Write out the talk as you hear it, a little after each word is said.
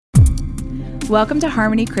Welcome to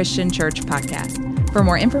Harmony Christian Church Podcast. For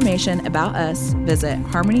more information about us, visit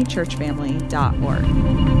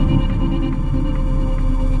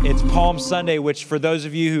harmonychurchfamily.org. It's Palm Sunday, which for those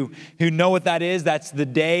of you who know what that is, that's the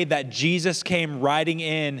day that Jesus came riding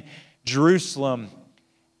in Jerusalem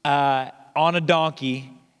on a donkey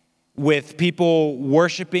with people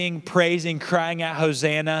worshiping, praising, crying out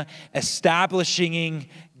Hosanna, establishing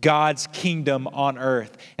God's kingdom on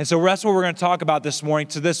earth. And so that's what we're going to talk about this morning.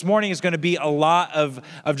 So this morning is going to be a lot of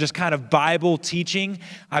just kind of Bible teaching.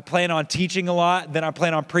 I plan on teaching a lot, then I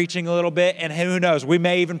plan on preaching a little bit, and who knows, we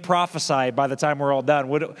may even prophesy by the time we're all done.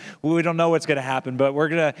 We don't know what's going to happen, but we're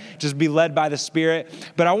going to just be led by the Spirit.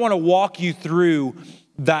 But I want to walk you through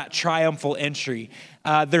that triumphal entry.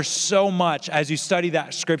 There's so much, as you study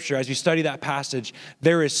that scripture, as you study that passage,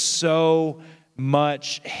 there is so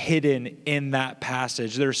much hidden in that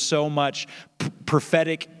passage. There's so much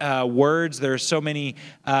prophetic words. There are so many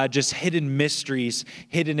just hidden mysteries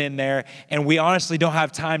hidden in there, and we honestly don't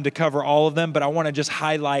have time to cover all of them. But I want to just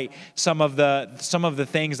highlight some of the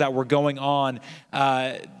things that were going on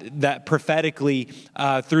that prophetically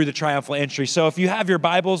through the triumphal entry. So if you have your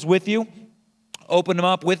Bibles with you, open them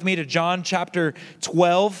up with me to John chapter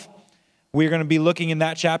 12. We're going to be looking in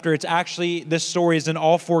that chapter. It's actually, this story is in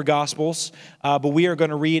all four Gospels, but we are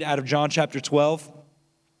going to read out of John chapter 12.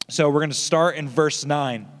 So we're going to start in verse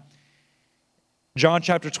 9. John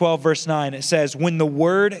chapter 12, verse 9, it says, "When the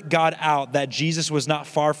word got out that Jesus was not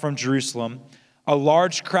far from Jerusalem, a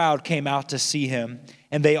large crowd came out to see him,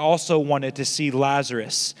 and they also wanted to see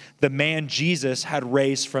Lazarus, the man Jesus had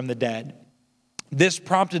raised from the dead. This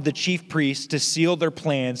prompted the chief priests to seal their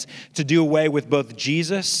plans to do away with both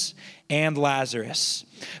Jesus and Lazarus.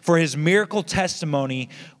 For his miracle testimony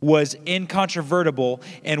was incontrovertible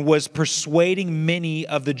and was persuading many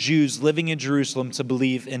of the Jews living in Jerusalem to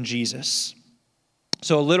believe in Jesus."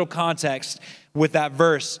 So a little context with that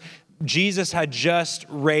verse. Jesus had just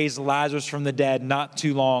raised Lazarus from the dead not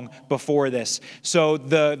too long before this. So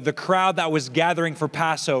the crowd that was gathering for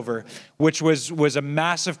Passover, which was a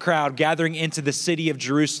massive crowd gathering into the city of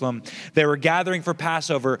Jerusalem, they were gathering for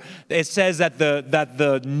Passover. It says that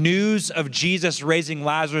the news of Jesus raising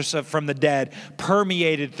Lazarus from the dead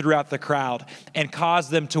permeated throughout the crowd and caused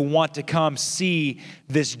them to want to come see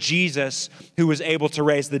this Jesus who was able to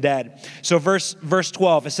raise the dead. So verse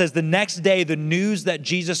 12, it says, "The next day, the news that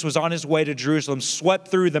Jesus was on his way to Jerusalem swept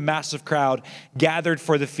through the massive crowd gathered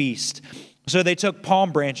for the feast. So they took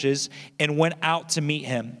palm branches and went out to meet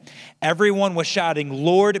him. Everyone was shouting,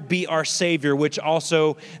 'Lord, be our Savior,' which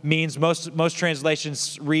also means, most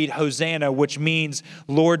translations read Hosanna, which means,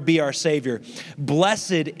 'Lord, be our Savior.'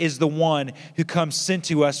 'Blessed is the one who comes sent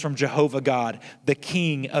to us from Jehovah God, the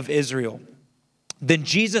King of Israel.' Then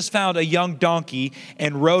Jesus found a young donkey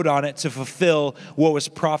and rode on it to fulfill what was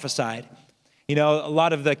prophesied." You know, a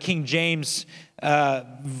lot of the King James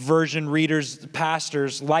version readers,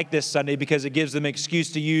 pastors like this Sunday because it gives them an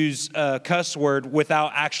excuse to use a cuss word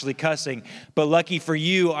without actually cussing. But lucky for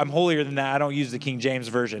you, I'm holier than that. I don't use the King James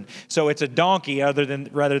version. So it's a donkey rather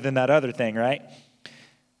than that other thing, right?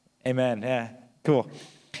 Amen. Yeah, cool.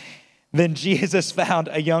 "Then Jesus found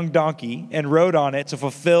a young donkey and rode on it to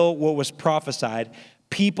fulfill what was prophesied.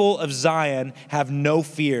 'People of Zion, have no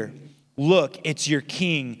fear. Look, it's your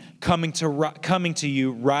king coming to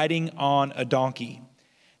you riding on a donkey.'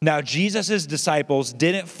 Now, Jesus' disciples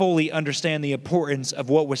didn't fully understand the importance of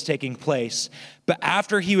what was taking place, but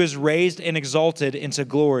after he was raised and exalted into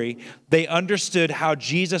glory, they understood how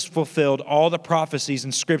Jesus fulfilled all the prophecies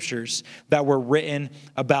and scriptures that were written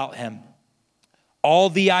about him.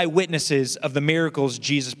 All the eyewitnesses of the miracles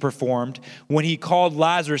Jesus performed when he called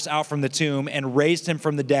Lazarus out from the tomb and raised him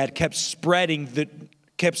from the dead kept spreading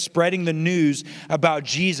the news about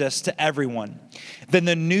Jesus to everyone. Then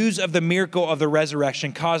the news of the miracle of the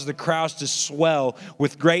resurrection caused the crowds to swell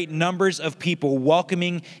with great numbers of people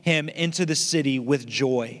welcoming him into the city with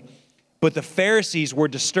joy. But the Pharisees were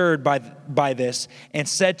disturbed by this and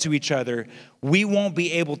said to each other, 'We won't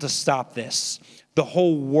be able to stop this. The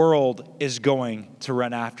whole world is going to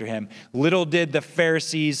run after him.' Little did the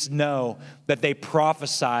Pharisees know that they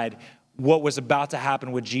prophesied what was about to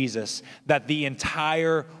happen with Jesus, that the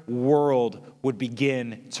entire world would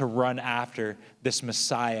begin to run after this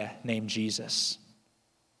Messiah named Jesus.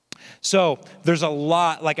 So there's a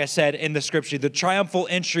lot, like I said, in the scripture. The triumphal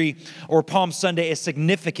entry or Palm Sunday is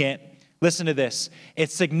significant. Listen to this.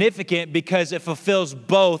 It's significant because it fulfills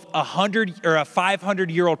both a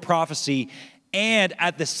 500-year-old prophecy and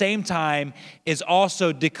at the same time is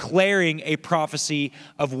also declaring a prophecy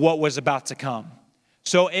of what was about to come.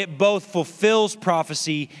 So it both fulfills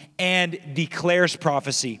prophecy and declares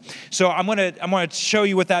prophecy. So I'm gonna show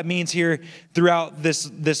you what that means here throughout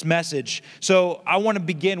this message. So I want to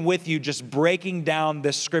begin with you just breaking down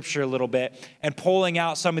this scripture a little bit and pulling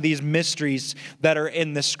out some of these mysteries that are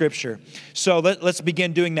in this scripture. So let's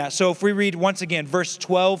begin doing that. So if we read once again, verse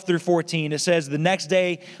 12 through 14, it says, the next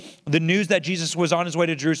day, the news that Jesus was on his way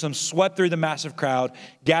to Jerusalem swept through the massive crowd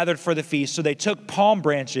gathered for the feast. So they took palm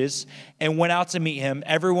branches and went out to meet him,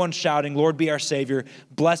 everyone shouting, Lord, be our Savior.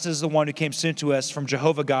 Blessed is the one who came sent to us from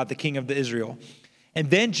Jehovah God, the King of Israel. And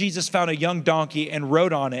then Jesus found a young donkey and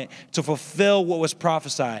rode on it to fulfill what was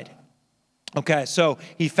prophesied. Okay, so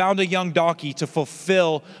he found a young donkey to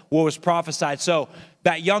fulfill what was prophesied. So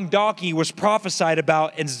that young donkey was prophesied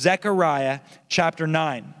about in Zechariah chapter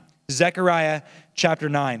 9. Zechariah chapter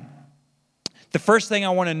 9. The first thing I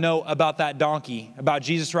want to know about that donkey, about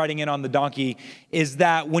Jesus riding in on the donkey, is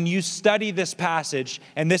that when you study this passage,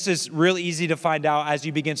 and this is really easy to find out as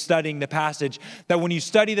you begin studying the passage, that when you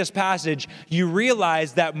study this passage, you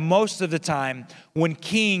realize that most of the time when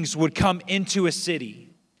kings would come into a city,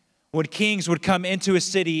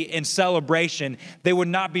 in celebration, they would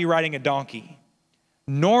not be riding a donkey.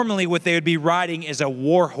 Normally what they would be riding is a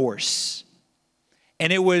war horse.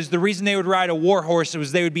 And it was the reason they would ride a war horse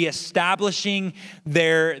was they would be establishing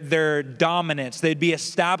their dominance. They'd be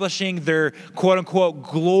establishing their quote unquote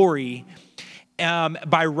glory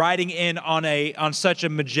by riding in on such a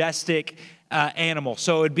majestic animal.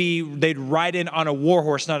 So they'd ride in on a war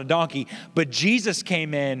horse, not a donkey. But Jesus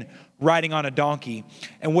came in riding on a donkey.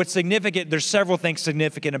 And what's significant, there's several things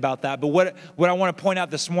significant about that. But what I want to point out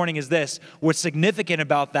this morning is this. What's significant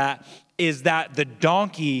about that is that the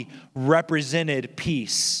donkey represented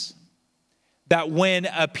peace. That when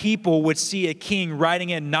a people would see a king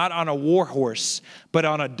riding in not on a war horse, but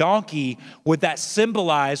on a donkey, what that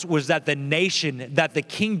symbolized was that the nation, that the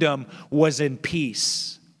kingdom was in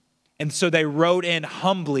peace. And so they rode in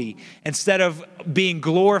humbly. Instead of being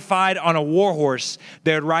glorified on a war horse,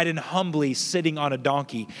 they would ride in humbly sitting on a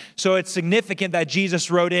donkey. So it's significant that Jesus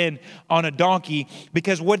rode in on a donkey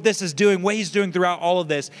because what this is doing, what he's doing throughout all of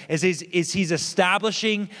this is he's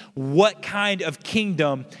establishing what kind of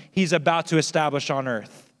kingdom he's about to establish on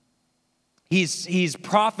earth. He's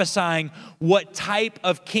prophesying what type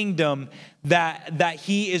of kingdom that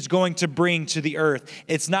he is going to bring to the earth.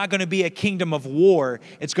 It's not going to be a kingdom of war.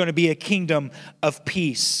 It's going to be a kingdom of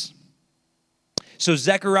peace. So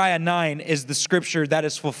Zechariah 9 is the scripture that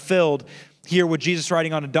is fulfilled here with Jesus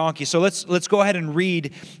riding on a donkey. So let's go ahead and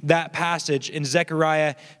read that passage in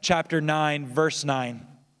Zechariah chapter 9, verse 9.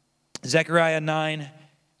 Zechariah 9,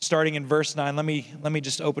 starting in verse 9. Let me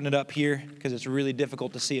just open it up here because it's really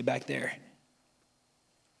difficult to see it back there.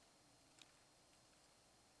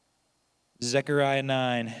 Zechariah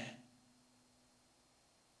 9.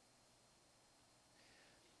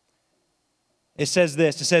 It says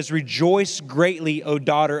this. It says, "Rejoice greatly, O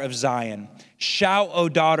daughter of Zion. Shout, O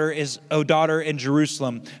daughter in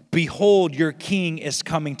Jerusalem. Behold, your king is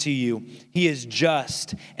coming to you. He is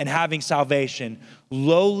just and having salvation,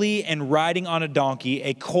 lowly and riding on a donkey,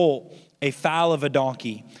 a colt, a foal of a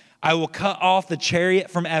donkey. I will cut off the chariot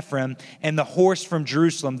from Ephraim and the horse from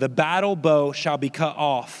Jerusalem. The battle bow shall be cut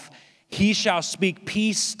off. He shall speak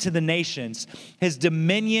peace to the nations. His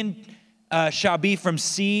dominion shall be from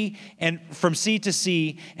sea to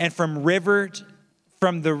sea, and from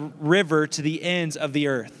the river to the ends of the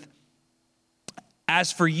earth.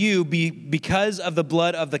 As for you, because of the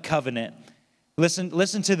blood of the covenant."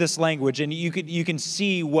 Listen to this language, and you can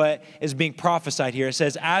see what is being prophesied here. It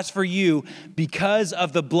says, "As for you, because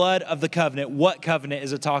of the blood of the covenant." What covenant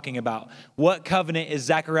is it talking about? What covenant is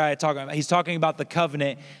Zechariah talking about? He's talking about the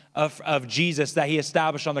covenant of Jesus that he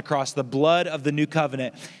established on the cross, the blood of the new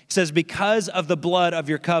covenant. It says, "Because of the blood of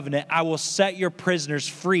your covenant, I will set your prisoners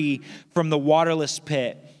free from the waterless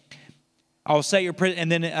pit. I will set your prison,"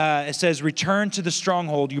 and then it says, "Return to the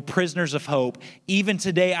stronghold, you prisoners of hope. Even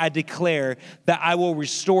today I declare that I will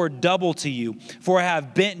restore double to you. For I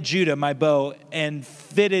have bent Judah, my bow, and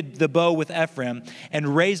fitted the bow with Ephraim,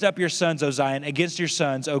 and raised up your sons, O Zion, against your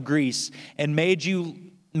sons, O Greece, and made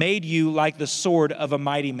you like the sword of a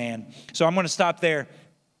mighty man." So I'm going to stop there.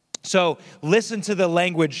 So listen to the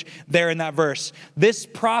language there in that verse. This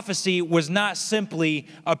prophecy was not simply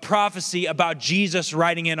a prophecy about Jesus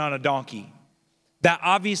riding in on a donkey. That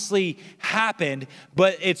obviously happened,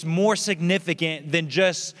 but it's more significant than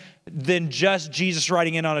just than just Jesus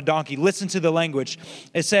riding in on a donkey. Listen to the language.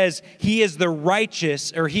 It says, he is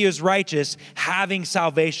righteous, having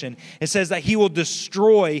salvation. It says that he will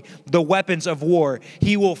destroy the weapons of war.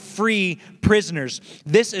 He will free prisoners.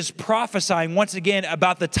 This is prophesying once again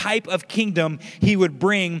about the type of kingdom he would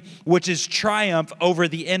bring, which is triumph over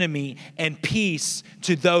the enemy and peace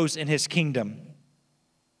to those in his kingdom.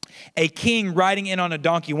 A king riding in on a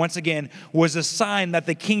donkey, once again, was a sign that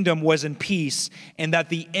the kingdom was in peace and that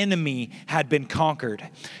the enemy had been conquered.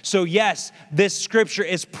 So yes, this scripture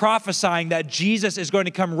is prophesying that Jesus is going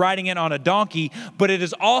to come riding in on a donkey, but it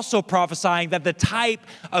is also prophesying that the type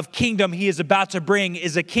of kingdom he is about to bring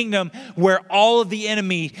is a kingdom where all of the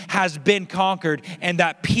enemy has been conquered, and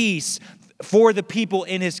that peace for the people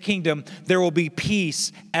in his kingdom, there will be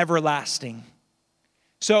peace everlasting.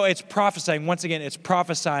 So it's prophesying, once again, it's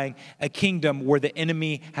prophesying a kingdom where the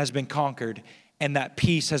enemy has been conquered and that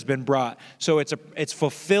peace has been brought. So it's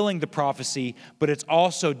fulfilling the prophecy, but it's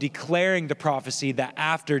also declaring the prophecy that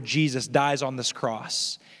after Jesus dies on this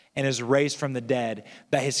cross and is raised from the dead,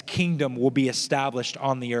 that his kingdom will be established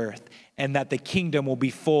on the earth and that the kingdom will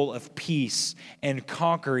be full of peace and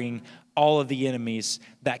conquering all of the enemies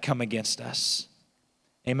that come against us.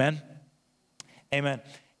 Amen? Amen.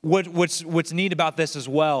 What's neat about this as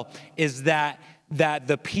well is that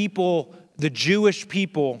the people, the Jewish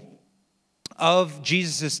people of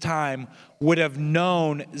Jesus' time would have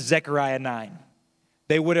known Zechariah 9.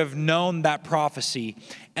 They would have known that prophecy.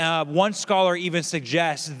 One scholar even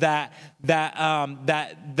suggests that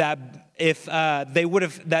if they would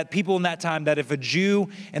have, that people in that time, that if a Jew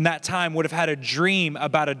in that time would have had a dream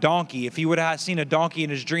about a donkey, if he would have seen a donkey in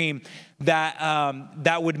his dream,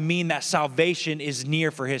 that would mean that salvation is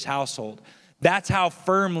near for his household. That's how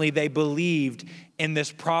firmly they believed in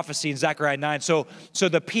this prophecy in Zechariah 9. So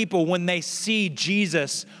the people, when they see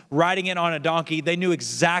Jesus riding in on a donkey, they knew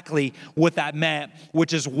exactly what that meant,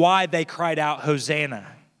 which is why they cried out, Hosanna.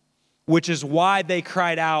 Which is why they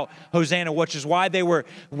cried out, Hosanna, which is why they were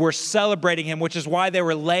celebrating him, which is why they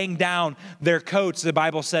were laying down their coats, the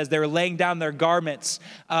Bible says. They were laying down their garments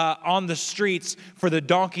on the streets for the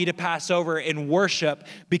donkey to pass over in worship,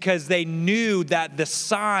 because they knew that the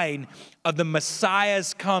sign of the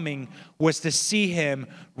Messiah's coming was to see him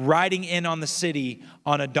riding in on the city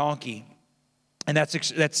on a donkey. And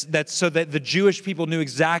that's so that the Jewish people knew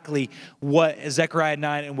exactly what Zechariah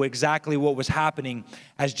 9 and exactly what was happening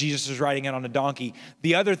as Jesus was riding in on a donkey.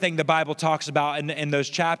 The other thing the Bible talks about in those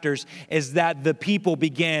chapters is that the people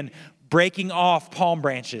began breaking off palm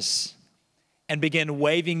branches and began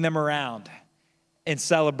waving them around in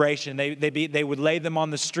celebration. They would lay them on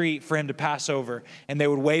the street for him to pass over, and they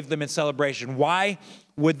would wave them in celebration. Why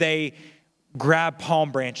would they grab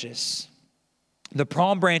palm branches? The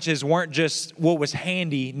palm branches weren't just what was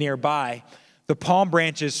handy nearby. The palm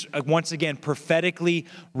branches, once again, prophetically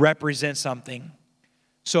represent something.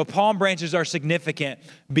 So palm branches are significant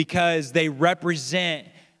because they represent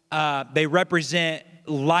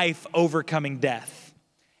life overcoming death.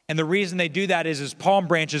 And the reason they do that is palm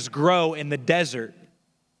branches grow in the desert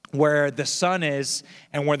where the sun is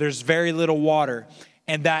and where there's very little water.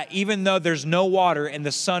 And that even though there's no water and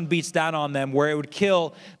the sun beats down on them, where it would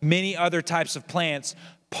kill many other types of plants,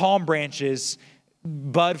 palm branches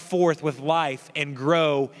bud forth with life and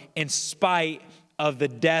grow in spite of the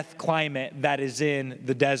death climate that is in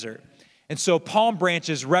the desert. And so palm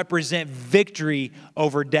branches represent victory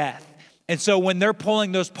over death. And so when they're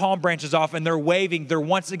pulling those palm branches off and they're waving, they're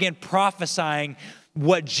once again prophesying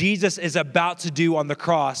what Jesus is about to do on the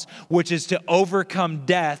cross, which is to overcome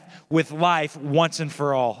death with life once and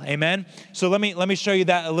for all. Amen? So let me show you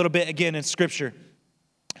that a little bit again in Scripture.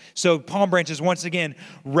 So palm branches, once again,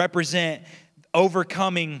 represent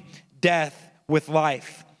overcoming death with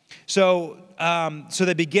life. So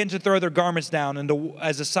they begin to throw their garments down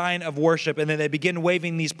as a sign of worship, and then they begin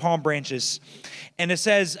waving these palm branches. And it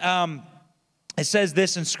says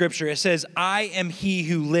this in Scripture. It says, I am he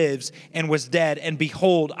who lives and was dead, and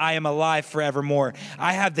behold, I am alive forevermore.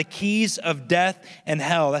 I have the keys of death and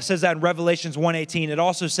hell. That says that in Revelations 1:18. It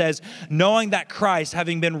also says, knowing that Christ,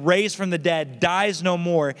 having been raised from the dead, dies no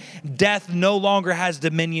more, death no longer has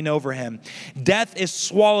dominion over him. Death is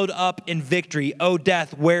swallowed up in victory. O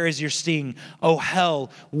death, where is your sting? O hell,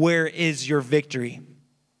 where is your victory?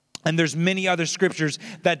 And there's many other scriptures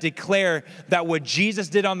that declare that what Jesus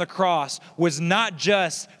did on the cross was not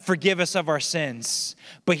just forgive us of our sins,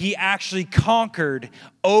 but he actually conquered,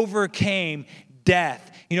 overcame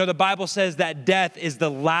death. the Bible says that death is the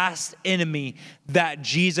last enemy that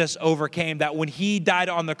Jesus overcame, that when he died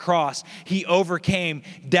on the cross, he overcame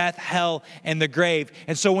death, hell, and the grave.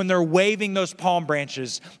 And so when they're waving those palm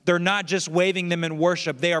branches, they're not just waving them in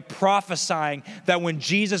worship. They are prophesying that when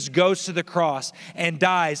Jesus goes to the cross and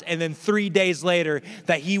dies, and then 3 days later,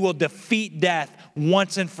 that he will defeat death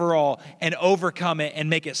once and for all and overcome it and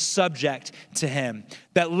make it subject to him.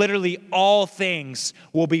 That literally all things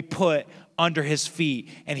will be put under his feet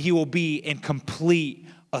and he will be in complete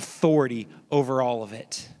authority over all of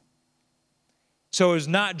it. So it was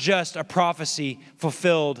not just a prophecy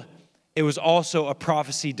fulfilled, it was also a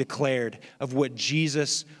prophecy declared of what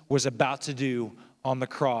Jesus was about to do on the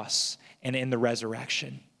cross and in the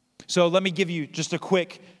resurrection. So let me give you just a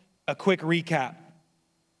quick recap.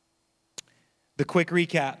 The quick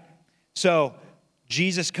recap. So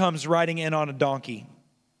Jesus comes riding in on a donkey.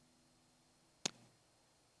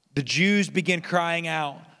 The Jews begin crying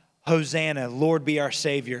out, Hosanna, Lord be our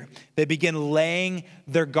Savior. They begin laying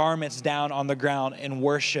their garments down on the ground in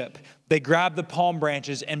worship. They grab the palm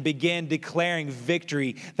branches and begin declaring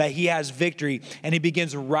victory, that he has victory. And he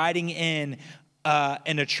begins riding in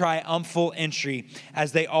a triumphal entry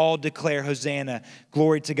as they all declare Hosanna,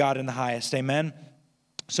 glory to God in the highest. Amen.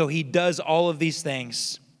 So he does all of these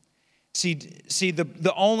things. See,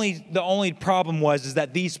 the only problem is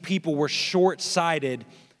that these people were short-sighted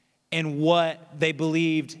in what they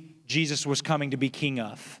believed Jesus was coming to be king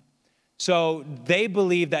of. So they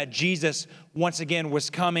believed that Jesus, once again, was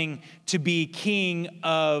coming to be king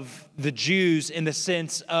of the Jews in the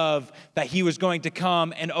sense of that he was going to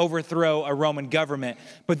come and overthrow a Roman government.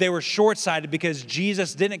 But they were short-sighted because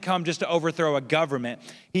Jesus didn't come just to overthrow a government.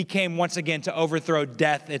 He came once again to overthrow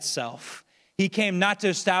death itself. He came not to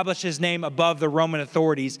establish his name above the Roman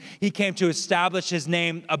authorities. He came to establish his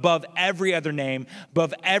name above every other name,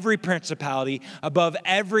 above every principality, above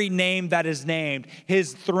every name that is named.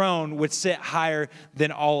 His throne would sit higher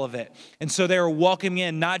than all of it. And so they were welcoming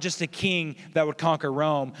in not just a king that would conquer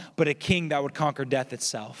Rome, but a king that would conquer death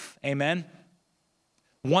itself. Amen?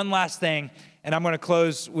 One last thing, and I'm going to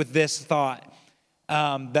close with this thought.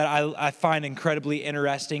 That I find incredibly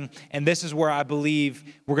interesting. And this is where I believe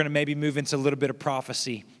we're going to maybe move into a little bit of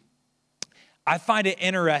prophecy. I find it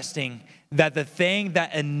interesting that the thing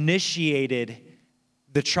that initiated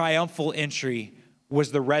the triumphal entry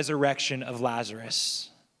was the resurrection of Lazarus.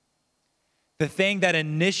 The thing that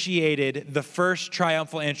initiated the first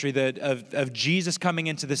triumphal entry of Jesus coming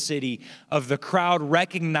into the city, of the crowd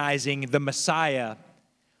recognizing the Messiah,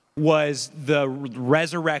 was the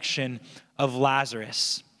resurrection of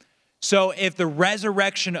Lazarus. So if the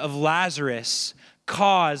resurrection of Lazarus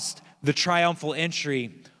caused the triumphal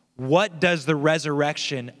entry, what does the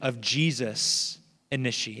resurrection of Jesus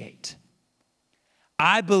initiate?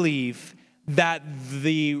 I believe that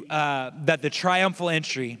the triumphal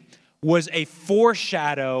entry was a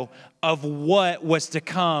foreshadow of what was to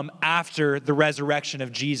come after the resurrection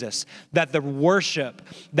of Jesus. That the worship,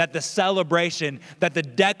 that the celebration, that the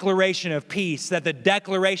declaration of peace, that the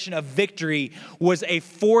declaration of victory was a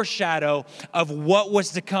foreshadow of what was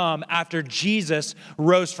to come after Jesus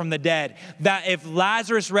rose from the dead. That if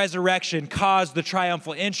Lazarus' resurrection caused the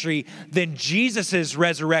triumphal entry, then Jesus'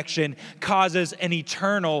 resurrection causes an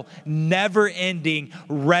eternal, never-ending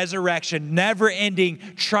resurrection, never-ending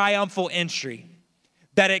triumphal entry.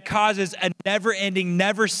 That it causes a never-ending,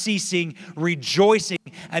 never-ceasing rejoicing,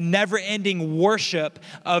 a never-ending worship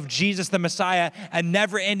of Jesus the Messiah, a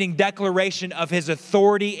never-ending declaration of his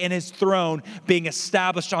authority and his throne being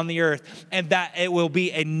established on the earth, and that it will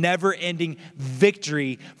be a never-ending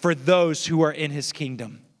victory for those who are in his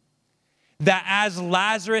kingdom. That as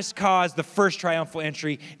Lazarus caused the first triumphal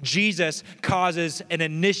entry, Jesus causes and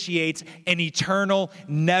initiates an eternal,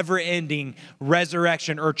 never-ending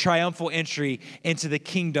resurrection or triumphal entry into the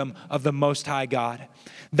kingdom of the Most High God.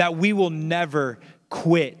 That we will never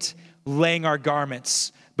quit laying our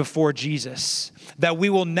garments before Jesus. That we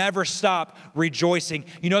will never stop rejoicing.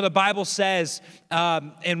 You know, the Bible says,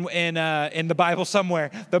 in the Bible somewhere,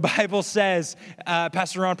 the Bible says,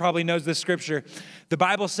 Pastor Ron probably knows this scripture. The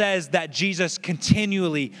Bible says that Jesus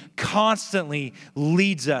continually, constantly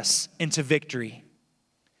leads us into victory.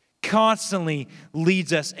 Constantly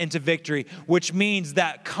leads us into victory, which means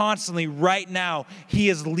that constantly right now, he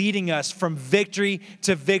is leading us from victory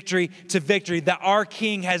to victory to victory, that our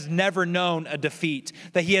King has never known a defeat,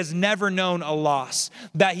 that he has never known a loss,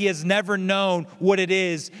 that he has never known what it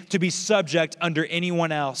is to be subject under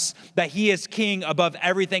anyone else, that he is king above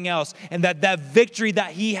everything else, and that victory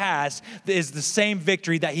that he has is the same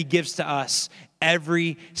victory that he gives to us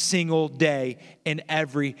every single day in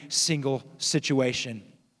every single situation.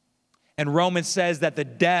 And Romans says that the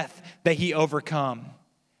death that he overcome,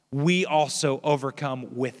 we also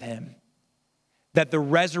overcome with him. That the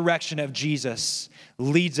resurrection of Jesus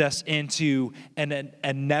leads us into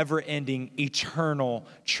a never-ending, eternal,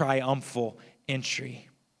 triumphal entry.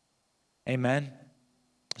 Amen.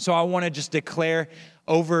 So I want to just declare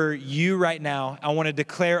over you right now, I want to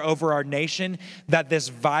declare over our nation that this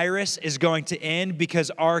virus is going to end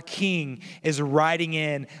because our King is riding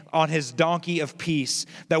in on his donkey of peace,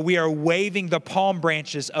 that we are waving the palm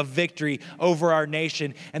branches of victory over our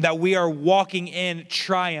nation, and that we are walking in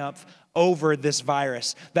triumph over this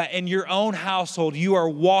virus, that in your own household you are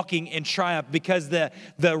walking in triumph because the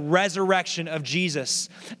resurrection of Jesus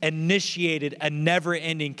initiated a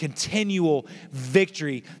never-ending, continual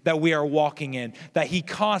victory that we are walking in, that he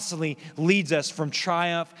constantly leads us from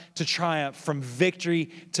triumph to triumph, from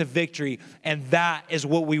victory to victory, and that is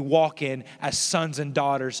what we walk in as sons and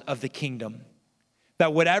daughters of the kingdom.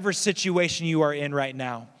 That whatever situation you are in right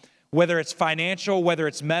now, whether it's financial, whether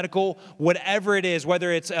it's medical, whatever it is, whether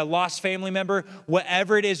it's a lost family member,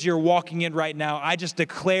 whatever it is you're walking in right now, I just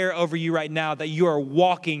declare over you right now that you are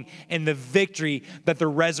walking in the victory that the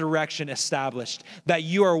resurrection established, that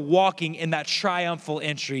you are walking in that triumphal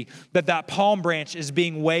entry, that palm branch is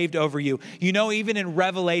being waved over you. You know, even in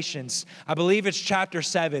Revelations, I believe it's chapter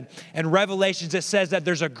 7, in Revelations it says that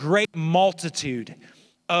there's a great multitude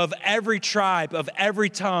of every tribe, of every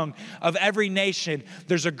tongue, of every nation.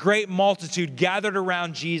 There's a great multitude gathered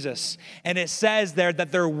around Jesus. And it says there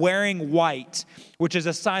that they're wearing white, which is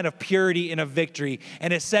a sign of purity and of victory.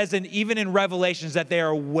 And it says even in Revelations that they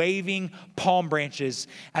are waving palm branches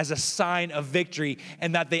as a sign of victory,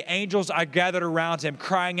 and that the angels are gathered around him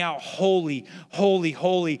crying out, holy, holy,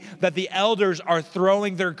 holy, that the elders are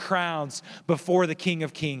throwing their crowns before the King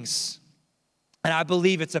of Kings. And I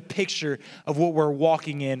believe it's a picture of what we're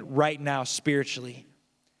walking in right now spiritually.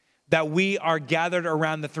 That we are gathered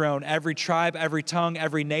around the throne, every tribe, every tongue,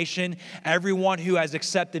 every nation, everyone who has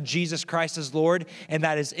accepted Jesus Christ as Lord, and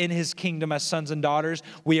that is in his kingdom as sons and daughters.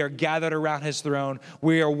 We are gathered around his throne.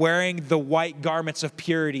 We are wearing the white garments of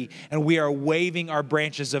purity, and we are waving our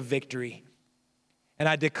branches of victory. And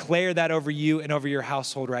I declare that over you and over your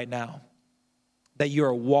household right now, that you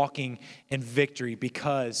are walking in victory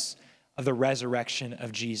because of the resurrection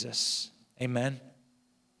of Jesus. Amen.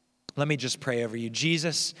 Let me just pray over you.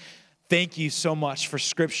 Jesus, thank you so much for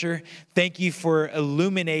Scripture. Thank you for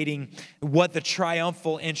illuminating what the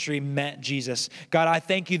triumphal entry meant, Jesus. God, I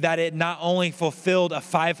thank you that it not only fulfilled a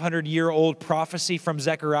 500-year-old prophecy from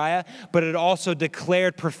Zechariah, but it also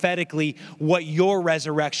declared prophetically what your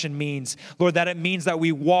resurrection means. Lord, that it means that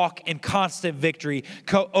we walk in constant victory,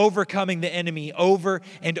 overcoming the enemy over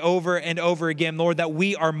and over and over again. Lord, that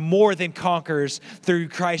we are more than conquerors through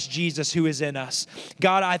Christ Jesus who is in us.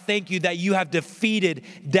 God, I thank you that you have defeated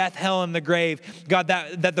death, hell, and the grave. God,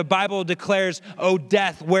 that the Bible declares, oh,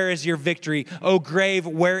 death, where is your victory? Oh, grave,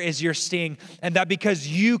 where is your sting? And that because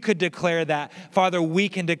you could declare that, Father, we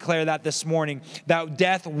can declare that this morning, that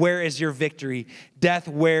death, where is your victory? Death,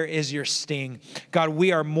 where is your sting? God,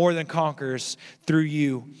 we are more than conquerors through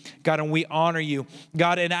you, God, and we honor you.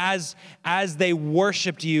 God, and as they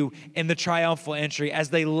worshiped you in the triumphal entry, as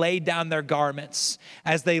they laid down their garments,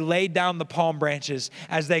 as they laid down the palm branches,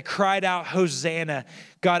 as they cried out, Hosanna,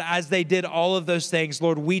 God, as they did all of those things,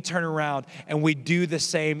 Lord, we turn around and we do the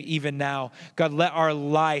same even now. God, let our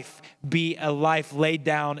life be a life laid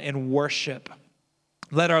down in worship.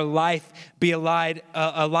 Let our life be a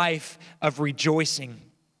life of rejoicing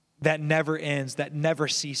that never ends, that never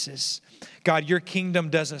ceases. God, your kingdom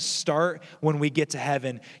doesn't start when we get to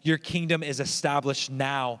heaven. Your kingdom is established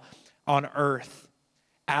now on earth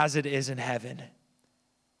as it is in heaven.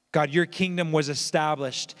 God, your kingdom was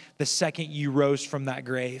established the second you rose from that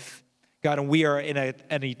grave. God, and we are in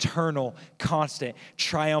an eternal, constant,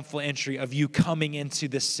 triumphal entry of you coming into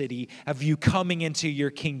this city, of you coming into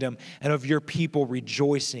your kingdom, and of your people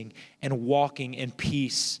rejoicing and walking in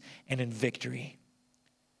peace and in victory.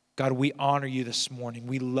 God, we honor you this morning.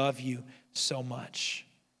 We love you so much.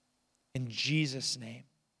 In Jesus' name,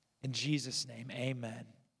 amen.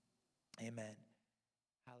 Amen.